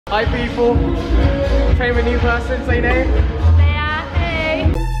Hi people, train with a new person, say name.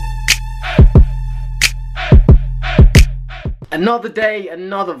 Hey. Another day,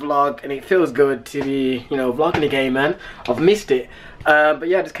 another vlog, and it feels good to be, you know, vlogging again, man. I've missed it. But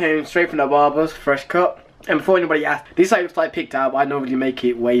yeah, I just came straight from the barber's, fresh cut. And before anybody asks, this is how it's like picked out, but I normally make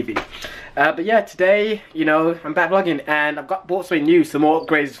it wavy. But yeah, today, you know, I'm back vlogging, and I've bought something new, some more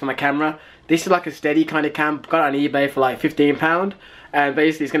upgrades for my camera. This is like a steady kind of cam, got it on eBay for like £15. And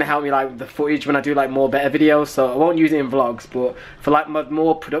basically it's going to help me like with the footage when I do like more better videos. So I won't use it in vlogs, but for like my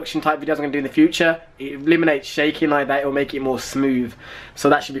more production type videos I'm going to do in the future, it eliminates shaking like that. It'll make it more smooth, so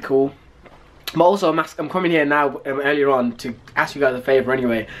that should be cool. But also I'm coming here now earlier on to ask you guys a favour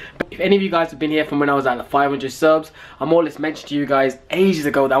anyway. If any of you guys have been here from when I was at like 500 subs, I more or less mentioned to you guys ages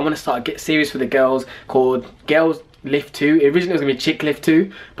ago that I want to start a Get Serious for the Girls called Girls Lift 2. Originally it was going to be Chick Lift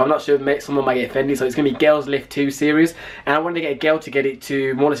 2, but I'm not sure if someone might get offended, so it's going to be Girls Lift 2 series. And I wanted to get a girl to get it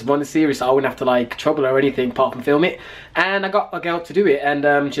to more or less run the series, so I wouldn't have to like trouble her or anything apart from film it. And I got a girl to do it,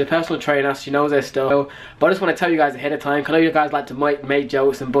 and she's a personal trainer, so she knows her stuff. But I just want to tell you guys ahead of time, because I know you guys like to make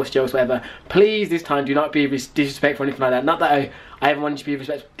jokes and bust jokes, whatever. Please this time do not be disrespectful or anything like that. Not that I haven't wanted you to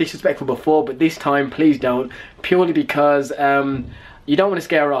be disrespectful before, but this time please don't, purely because you don't want to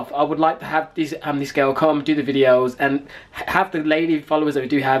scare her off. I would like to have this girl come do the videos and have the lady followers that we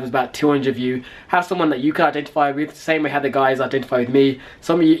do have is about 200 of you. Have someone that you can identify with, the same way how the guys identify with me.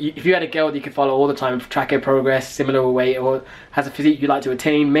 Some of you, if you had a girl that you could follow all the time, track her progress, similar weight, or has a physique you'd like to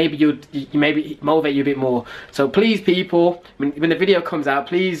attain, maybe you maybe motivate you a bit more. So please people, when the video comes out,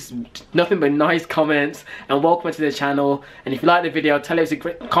 please nothing but nice comments and welcome to the channel. And if you like the video, tell her it's a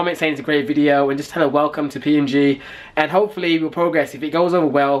great comment saying it's a great video, and just tell her welcome to PMG, and hopefully we'll progress. If it goes over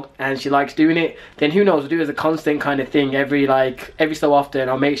well and she likes doing it, then who knows, we'll do it as a constant kind of thing every so often.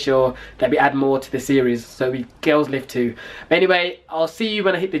 I'll make sure that we add more to the series, so we Girls Lift 2. But anyway, I'll see you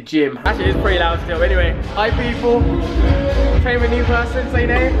when I hit the gym. Actually it's pretty loud still. Anyway, hi people, train with a new person, say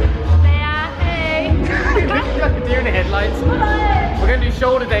name. Hey. Look like a deer in the headlights. We're going to do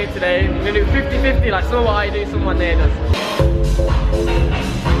shoulder day today. We're going to do 50-50 like some of what I do, someone there does.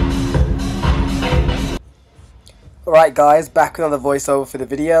 Alright guys, back with another voiceover for the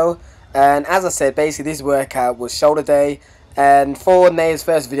video. And as I said, basically this workout was shoulder day. And for Naya's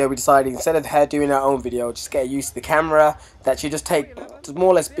first video, we decided instead of her doing her own video, just get her used to the camera, that she just take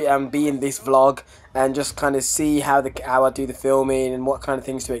more or less be in this vlog and just kind of see how I do the filming and what kind of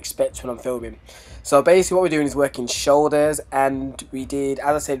things to expect when I'm filming. So basically what we're doing is working shoulders, and we did,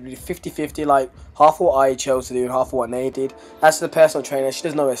 as I said, we did 50-50, like half of what I chose to do and half of what Naya did. As to the personal trainer, she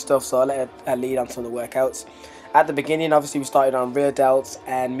doesn't know her stuff, so I'll let her lead on some of the workouts. At the beginning, obviously, we started on rear delts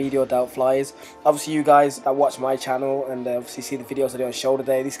and medial delt flies. Obviously, you guys that watch my channel and obviously see the videos I do on shoulder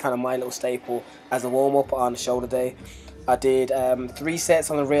day, this is kind of my little staple as a warm-up on shoulder day. I did 3 sets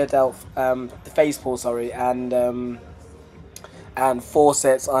on the rear delt, the face pull, sorry, and 4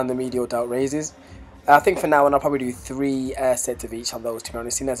 sets on the medial delt raises. I think for now on, I'll probably do 3 sets of each on those, to be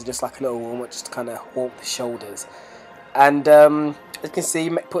honest, seeing as just like a little warm-up, just to kind of warm the shoulders. And as you can see,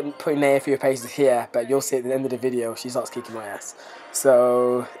 putting Naya a few paces here, but you'll see at the end of the video she starts kicking my ass.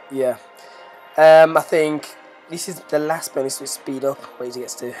 So yeah, I think this is the last bonus to speed up where she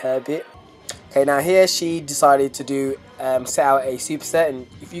gets to her bit. Okay, now here she decided to do set out a superset, and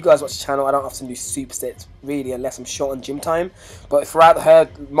if you guys watch the channel, I don't often do supersets really unless I'm short on gym time. But throughout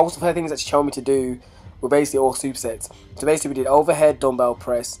most of her things that she showed me to do were basically all supersets. So basically we did overhead dumbbell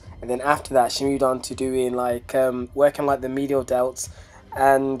press, and then after that she moved on to doing like working like the medial delts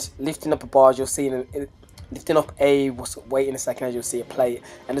and lifting up a bar. You'll see lifting up a weight in a second, as you'll see a plate,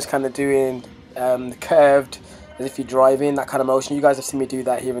 and just kind of doing the curved as if you're driving, that kind of motion. You guys have seen me do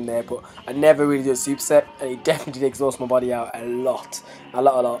that here and there, but I never really did a superset, and it definitely did exhaust my body out a lot.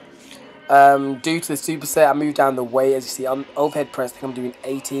 Due to the superset, I moved down the weight. As you see on overhead press, I think I'm doing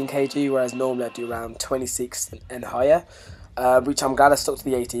 18 kg, whereas normally I do around 26 and higher. Which I'm glad I stuck to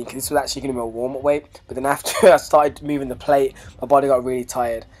the 18, because this was actually going to be my warm-up weight. But then after I started moving the plate, my body got really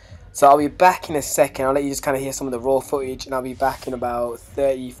tired. So I'll be back in a second. I'll let you just kind of hear some of the raw footage, and I'll be back in about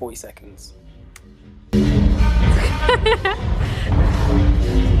 30-40 seconds.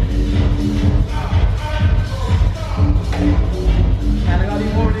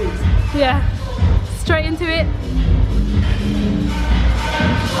 Yeah, straight into it.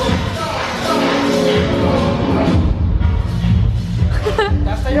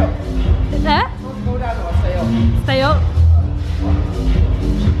 Now stay up. There? Go down or stay up? Stay up.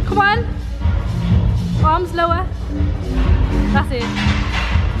 Come on. Arms lower. That's it.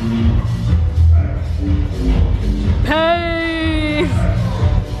 Pace.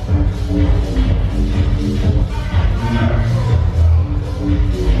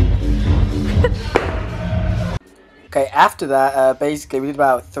 Okay, after that, basically we did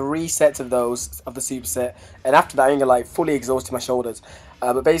about 3 sets of those, of the superset, and after that I think I like fully exhausted my shoulders.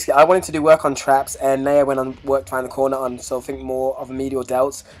 But basically I wanted to do work on traps, and Naya went on work around the corner on something more of a medial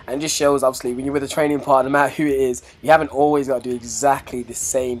delts, and it just shows obviously when you're with a training partner, no matter who it is, you haven't always got to do exactly the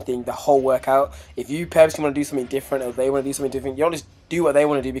same thing the whole workout. If you purposely want to do something different, or they want to do something different, you don't just do what they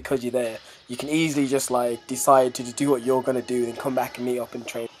want to do because you're there. You can easily just like decide to do what you're going to do, and then come back and meet up and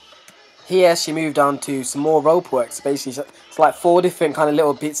train. Here she moved on to some more rope work. So basically it's like 4 different kind of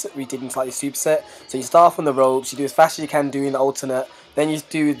little bits that we did in like the superset. So you start off on the ropes, you do as fast as you can doing the alternate, then you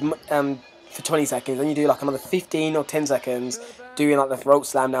do for 20 seconds, then you do like another 15 or 10 seconds doing like the rope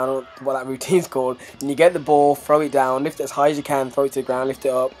slam down, or what that routine's called. And you get the ball, throw it down, lift it as high as you can, throw it to the ground, lift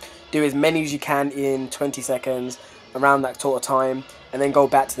it up, do as many as you can in 20 seconds around that sort of time, and then go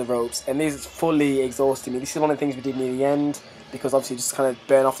back to the ropes. And this is fully exhausting me. This is one of the things we did near the end, because obviously just kind of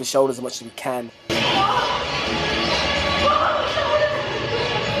burn off the shoulders as much as we can.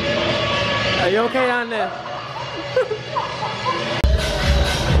 Are you okay down there?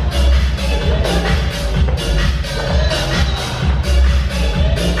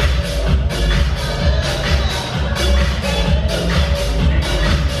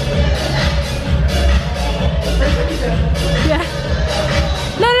 Yeah.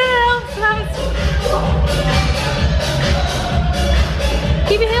 No.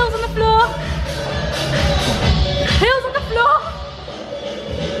 Keep your heels on the floor. Heels on the floor.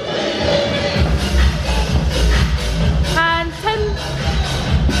 And 10.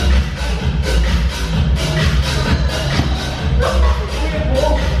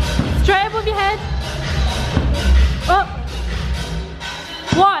 Straight above your head. Up.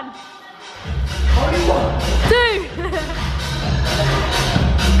 1. 2.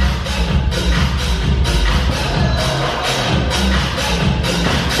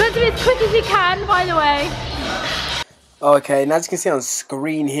 Try to be as quick as you can, by the way. Okay, now as you can see on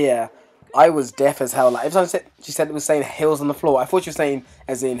screen here, I was deaf as hell. Like every time she said it was saying heels on the floor, I thought she was saying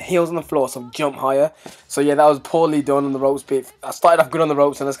as in heels on the floor, so jump higher. So yeah, that was poorly done on the ropes bit. I started off good on the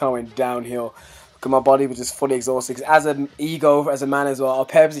ropes and just kind of went downhill because my body was just fully exhausted. Cause as an ego, as a man as well, I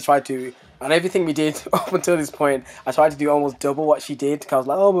purposely tried to, and everything we did up until this point, I tried to do almost double what she did. Because I was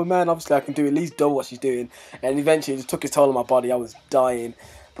like, oh my man, obviously I can do at least double what she's doing. And eventually it just took its toll on my body. I was dying.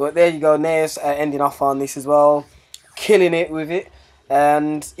 But there you go, Naya's ending off on this as well. Killing it with it.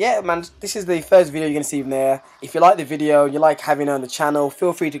 And yeah, man, this is the first video you're going to see from there. If you like the video, you like having her on the channel,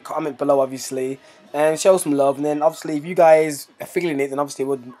 feel free to comment below, obviously, and show some love. And then obviously if you guys are feeling it, then obviously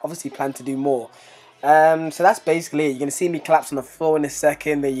we'll plan to do more. So that's basically it. You're going to see me collapse on the floor in a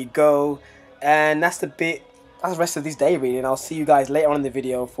second. There you go. And that's the rest of this day really, and I'll see you guys later on in the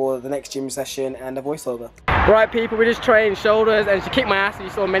video for the next gym session and a voiceover. Right people, we just trained shoulders and she kicked my ass, as you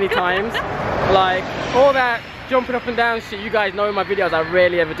saw many times. Like all that jumping up and down shit, you guys know in my videos I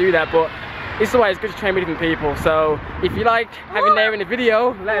rarely ever do that, but it's always good to train with different people. So if you like having Naya in the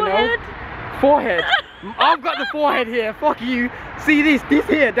video, let her know. Forehead. I've got the forehead here, fuck you. See this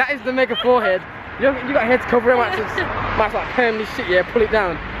here, that is the mega forehead. You got head to cover it, might like perm this shit, yeah, pull it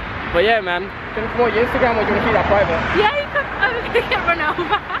down. But yeah, man, do you want to promote your Instagram or do you want to keep that private? Yeah, you can. I'm going to get run over.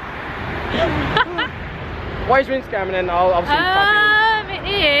 What is your Instagram, and then I'll obviously type it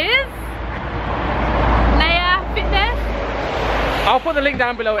is Naya Fitness. I'll put the link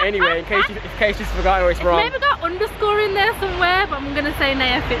down below anyway in case you forgot or it's wrong. Maybe got underscore in there somewhere, but I'm going to say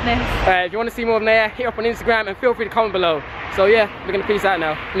Naya Fitness. If you want to see more of Naya, hit up on Instagram and feel free to comment below. So yeah, we're going to peace out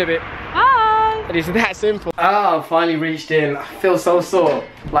now in a bit. Bye. It is that simple. Oh, I finally reached in. I feel so sore.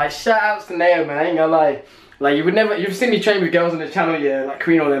 Like, shout outs to Naya, man. I ain't gonna lie. Like, you've seen me train with girls on the channel, yeah, like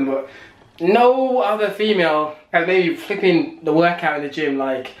Queen or them, but no other female has maybe flipping the workout in the gym,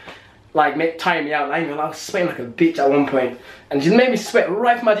 tiring me out. Like, I ain't gonna lie, I was sweating like a bitch at one point, and she's made me sweat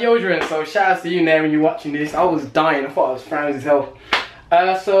right from my deodorant. So shout outs to you, Naya, when you're watching this. I was dying. I thought I was frowning as hell.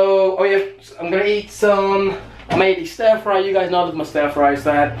 Oh yeah, I'm gonna eat some. I made a stir fry. You guys know I love my stir fry,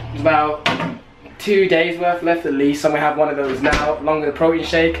 so I had about 2 days worth left at least. So I'm gonna have one of those now, along with a protein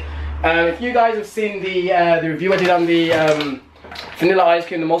shake. If you guys have seen the review I did on the vanilla ice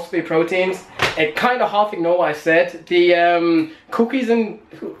cream, the multiple proteins, it kind of half ignored what I said. The cookies and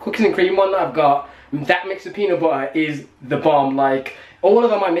cream one that I've got, that mixed with peanut butter is the bomb. Like, all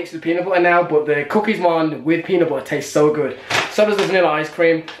of them I mixed with peanut butter now, but the cookies one with peanut butter tastes so good. So does the vanilla ice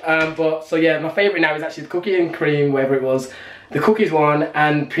cream. So yeah, my favourite now is actually the cookie and cream, whatever it was. The cookies one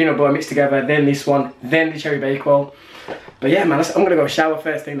and peanut butter mixed together, then this one, then the cherry bakewell. But yeah, man, I'm gonna go shower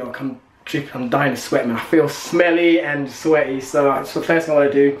first thing though. I'm dying of sweat, man. I feel smelly and sweaty, so that's the first thing I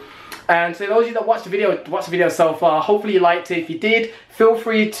want to do. And so those of you that watched the video so far, hopefully you liked it. If you did, feel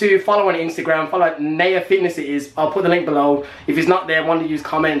free to follow on Instagram, follow at Naya Fitness it is. I'll put the link below. If it's not there, want to use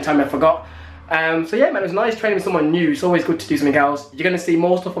comment and tell me I forgot. So yeah, man, it was nice training with someone new. It's always good to do something else. You're going to see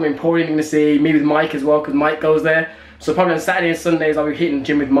more stuff from Emporium. You're going to see me with Mike as well, because Mike goes there. So probably on Saturday and Sundays I'll be hitting the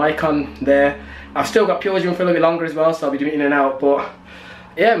gym with Mike on there. I've still got Pure Gym for a little bit longer as well, so I'll be doing in and out. But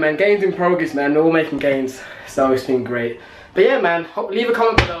yeah, man, gains in progress, man. We're all making gains, so it's been great. But yeah, man, leave a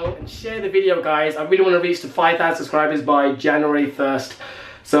comment below and share the video, guys. I really want to reach to 5,000 subscribers by January 1st.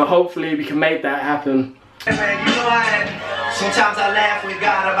 So hopefully we can make that happen. Hey man, you know sometimes I laugh with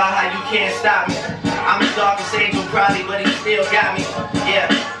God about how you can't stop me. I'm his darkest angel probably, but he still got me. Yeah,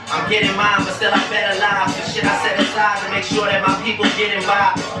 I'm getting mine, but still I better lie. The shit I set aside to make sure that my people getting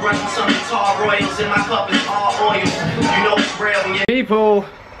by. Running some guitar royals in my cup is all oil. You know it's real when you People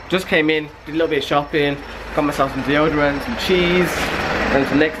just came in, did a little bit of shopping, got myself some deodorant, some cheese, and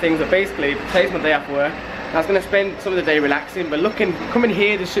some next things. But basically, today's my day off work. I was gonna spend some of the day relaxing, but coming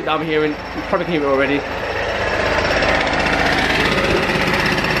here, the shit that I'm hearing, you probably can hear it already.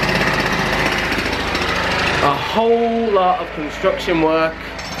 A whole lot of construction work.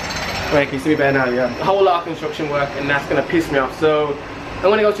 Wait, can you see me better now? Yeah. A whole lot of construction work, and that's gonna piss me off. So I'm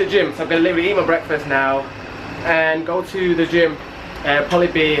gonna go to the gym. So I'm gonna literally eat my breakfast now and go to the gym. Probably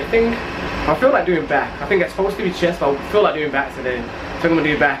be, I feel like doing back. I think it's supposed to be chest, but I feel like doing back today. So I'm gonna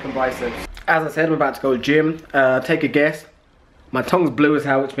do back and biceps. As I said, I'm about to go to the gym. Take a guess. My tongue's blue as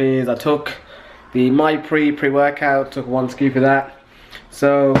hell, which means I took the MyProtein pre-workout, took 1 scoop of that.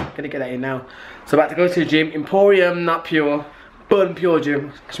 So gonna get that in now. So about to go to the gym. Emporium, not Pure, but Pure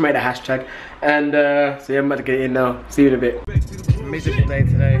Gym. I just made a hashtag. And so yeah, I'm about to get it in now. See you in a bit. Miserable day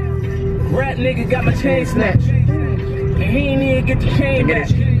today. Rat nigga got my chain snatched. And he ain't even get the chain back.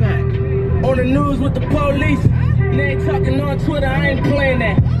 On the news with the police. They ain't talking on Twitter, I ain't playing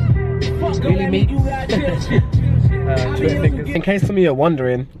that. Fuck me. In case some of you are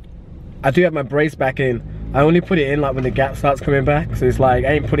wondering, I do have my brace back in. I only put it in like when the gap starts coming back. So it's like,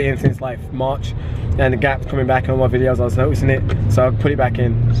 I ain't put it in since like March. And the gap's coming back in all my videos, I was noticing it. So I put it back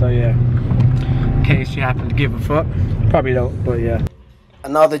in, so yeah. In case you happen to give a fuck. Probably don't, but yeah.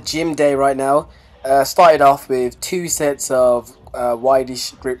 Another gym day right now. Started off with 2 sets of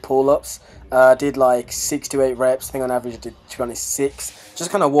wide-ish grip pull-ups. Did like 6 to 8 reps. I think on average I did 26. Just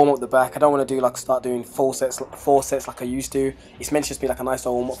kind of warm up the back. I don't want to do like start doing 4 sets like I used to. It's meant to just be like a nice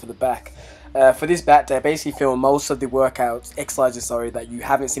warm up for the back. For this back day, I basically film most of the workouts, exercises, sorry, that you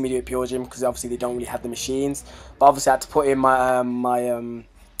haven't seen me do at Pure Gym, because obviously they don't really have the machines. But obviously I had to put in my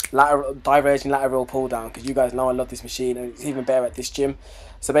diverging lateral pull down, because you guys know I love this machine and it's even better at this gym.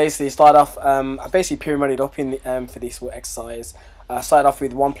 So basically, start off. I basically pyramided up in the, for this exercise. Started off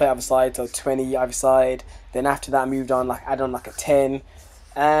with 1 plate either side, so 20 either side. Then after that, I moved on, like added on like a 10.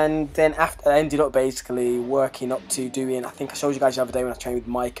 And then after, I ended up basically working up to doing, I think I showed you guys the other day when I trained with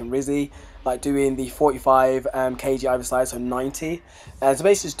Mike and Rizzy, like doing the 45 kg either side, so 90. So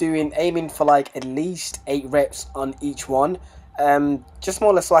basically just aiming for like at least 8 reps on each one. Just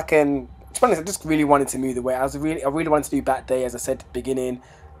more or less so I can, to be honest, I just really wanted to move the weight. I really wanted to do back day, as I said at the beginning.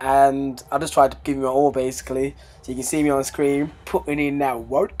 And I just tried to give it my all basically. So you can see me on screen, putting in that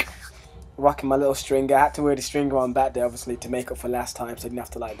work. Rocking my little stringer. I had to wear the stringer on back day obviously to make up for last time, so I didn't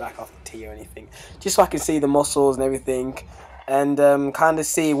have to like back off the tee or anything. Just so I can see the muscles and everything, and kind of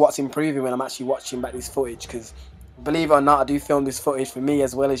see what's improving when I'm actually watching back this footage, because believe it or not, I do film this footage for me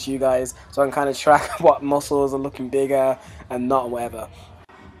as well as you guys, so I can kind of track what muscles are looking bigger and not, whatever.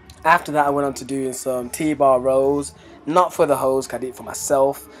 After that I went on to doing some T-bar rows, not for the hoes, I did it for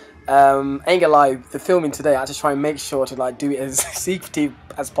myself. Ain't gonna lie, the filming today, I had to try and make sure to like do it as secretive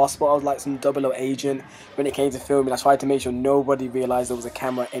as possible. I was like some 00 agent when it came to filming. I tried to make sure nobody realised there was a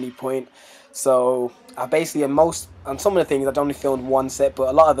camera at any point. So I basically, on some of the things, I'd only filmed 1 set, but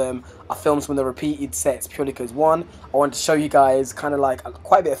a lot of them I filmed some of the repeated sets purely because, one, I wanted to show you guys kind of like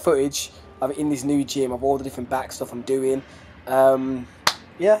quite a bit of footage of in this new gym of all the different back stuff I'm doing.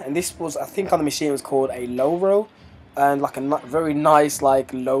 Yeah, and this was, I think on the machine it was called a low row. And like a very nice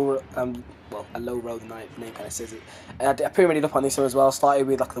like low, well, a low row, the name kind of says it. And I pyramided up on this one as well. Started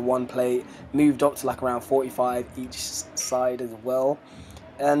with like the 1 plate, moved up to like around 45 each side as well.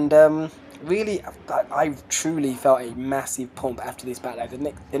 And really, I truly felt a massive pump after this back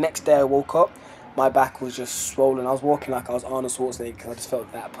day. The next day I woke up, my back was just swollen. I was walking like I was Arnold Schwarzenegger because I just felt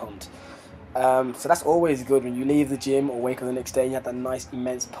that pumped. So that's always good when you leave the gym or wake up the next day and you have that nice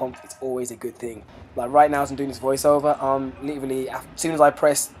immense pump. It's always a good thing. Like right now as I'm doing this voiceover, literally as soon as I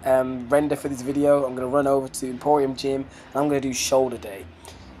press render for this video, I'm going to run over to Emporium Gym and I'm going to do shoulder day.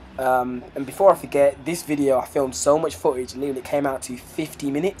 And before I forget, this video I filmed so much footage, literally it came out to 50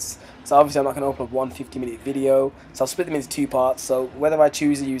 minutes. So obviously I'm not going to upload one 50-minute video, so I'll split them into 2 parts. So whether I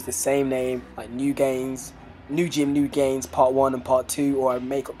choose to use the same name, like New Gains, New Gym, New Gains Part 1 and Part 2, or I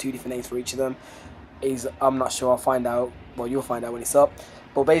make up 2 different names for each of them, I'm not sure. I'll find out. Well, you'll find out when it's up.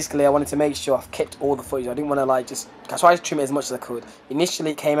 But basically I wanted to make sure I've kept all the footage. I didn't want to like I tried to trim it as much as I could.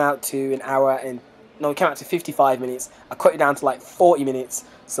 Initially it came out to an hour and it came out to 55 minutes. I cut it down to like 40 minutes.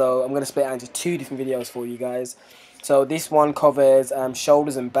 So I'm going to split it out into 2 different videos for you guys. So this one covers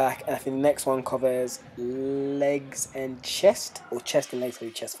shoulders and back, and I think the next one covers legs and chest, or chest and legs.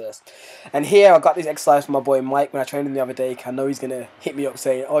 Maybe chest first. And here I got this exercise from my boy Mike when I trained him the other day. I know he's going to hit me up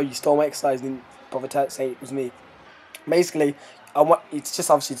saying, oh, you stole my exercise, and bother say it was me. Basically, it's just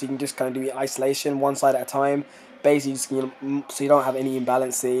obviously so you can just kind of do it isolation, one side at a time. Basically, just, so you don't have any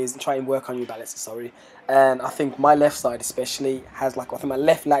imbalances, and try and work on your imbalances, sorry. And I think my left side especially has like, I think my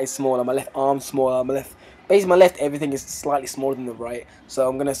left lat is smaller, my left arm smaller, basically my left everything is slightly smaller than the right. So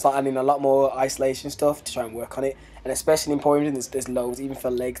I'm going to start adding a lot more isolation stuff to try and work on it. And especially in powerlifting, there's loads, even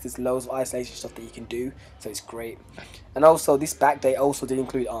for legs, there's loads of isolation stuff that you can do. So it's great. And also this back day also did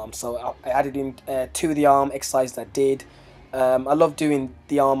include arms. So I added in 2 of the arm exercises I did. I love doing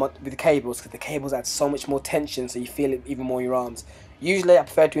the arm with the cables because the cables add so much more tension, so you feel it even more in your arms. Usually I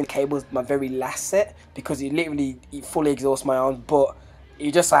prefer doing the cables my very last set because it fully exhausts my arms, but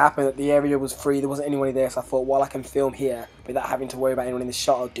it just so happened that the area was free, there wasn't anyone there, so I thought while I can film here without having to worry about anyone in the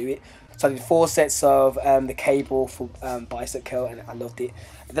shot, I'll do it. So I did 4 sets of the cable for bicep curl, and I loved it.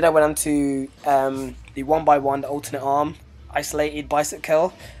 And then I went on to the 1x1, the alternate arm isolated bicep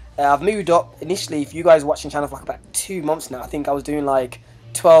curl. I've moved up. Initially, if you guys are watching the channel for like about 2 months now, I think I was doing like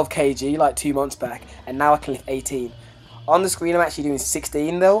 12 kg like 2 months back, and now I can lift 18. On the screen I'm actually doing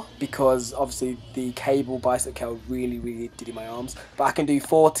 16 though, because obviously the cable bicep curl really did in my arms. But I can do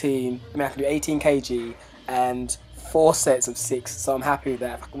 14, I can do 18 kg and 4 sets of 6, so I'm happy with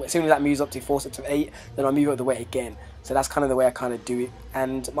that. As soon as that moves up to 4 sets of 8, then I'll move up the weight again. So that's kind of the way I kind of do it,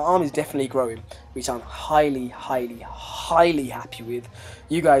 and my arm is definitely growing, which I'm highly happy with.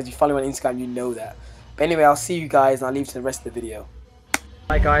 You guys, you follow me on Instagram, you know that. But anyway, I'll see you guys and I'll leave to the rest of the video.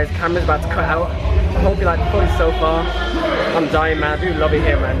 Alright guys, camera's about to cut out. I hope you like the footage so far. I'm dying, man. I do love it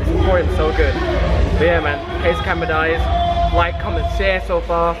here, man. This recording's so good. But yeah, man, in case the camera dies, like, comment, share so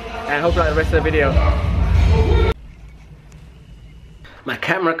far, and I hope you like the rest of the video. My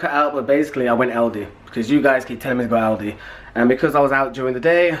camera cut out, but basically I went LD because you guys keep telling me to go LD, and because I was out during the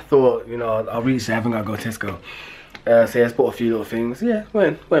day, I thought, you know, I'll really say I haven't got to go Tesco. So yeah, I bought a few little things. Yeah,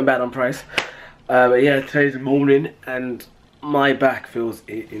 went bad on price. But yeah, today's the morning and my back feels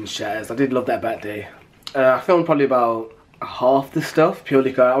in shatters. I did love that back day. I filmed probably about half the stuff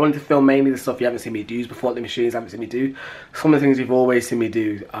purely because I wanted to film mainly the stuff you haven't seen me do before, the machines haven't seen me do. Some of the things you've always seen me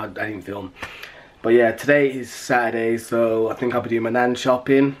do, I didn't film. But yeah, today is Saturday, so I think I'll be doing my nan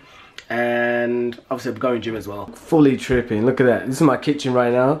shopping, and obviously I'm going to gym as well. Fully tripping, look at that. This is my kitchen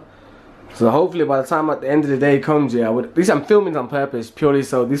right now. So hopefully by the time at the end of the day comes, yeah, at least I'm filming on purpose, purely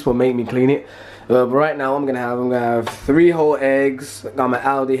so this will make me clean it. But right now I'm gonna have 3 whole eggs, got my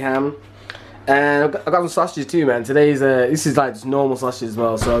Aldi ham, and I got some sausages too, man. Today's this is like just normal sausage as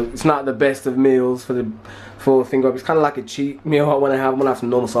well, so it's not the best of meals for the full thing up. It's kind of like a cheat meal. I want to have some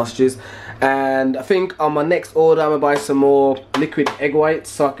normal sausages, and I think on my next order I'm gonna buy some more liquid egg whites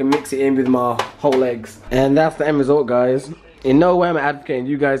so I can mix it in with my whole eggs. And that's the end result, guys. In no way am I advocating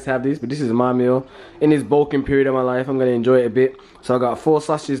you guys have this, but this is my meal. In this bulking period of my life, I'm gonna enjoy it a bit. So I got 4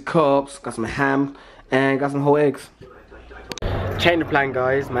 sausages cut up, got some ham, and got some whole eggs. Change the plan,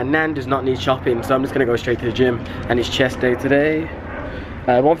 guys. My nan does not need shopping, so I'm just gonna go straight to the gym, and it's chest day today.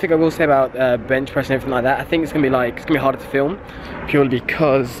 One thing I will say about bench press and everything like that, I think it's gonna be harder to film, purely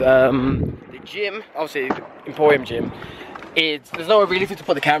because the gym, obviously the Emporium gym, there's nowhere really to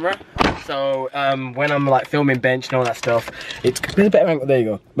put the camera. So when I'm like filming bench and all that stuff, there's a better angle. There you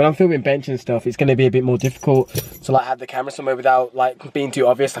go. When I'm filming bench and stuff, it's gonna be a bit more difficult to like have the camera somewhere without like being too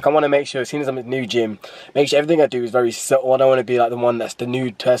obvious. Like I want to make sure, as soon as I'm in a new gym, make sure everything I do is very subtle. I don't want to be like the one that's the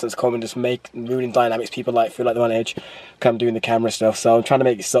new person that's coming, just ruining dynamics. People like feel like they're on edge. Come doing the camera stuff. So I'm trying to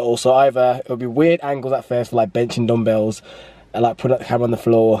make it subtle. So either it'll be weird angles at first for like bench and dumbbells, and like put the camera on the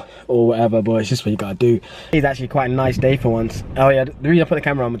floor or whatever, but it's just what you gotta do. It's actually quite a nice day for once. Oh yeah, the reason I put the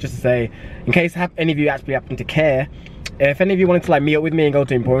camera on was just to say, in case any of you actually happen to care, If any of you wanted to like meet up with me and go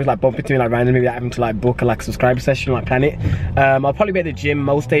to Emporium, like bump into me like randomly without having to like book a like subscriber session, like plan it. I'll probably be at the gym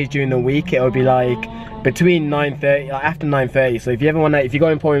most days during the week. It'll be like between 9:30, like after 9:30. So if you ever want to, if you go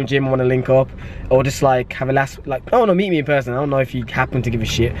to Emporium gym and want to link up, or just like have a last, like, oh no, meet me in person. I don't know if you happen to give a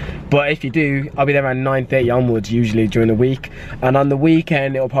shit, but if you do, I'll be there around 9:30 onwards usually during the week, and on the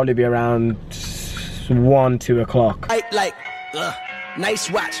weekend it'll probably be around 1, 2 o'clock. Nice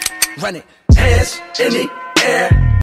watch, run it, hands in the air.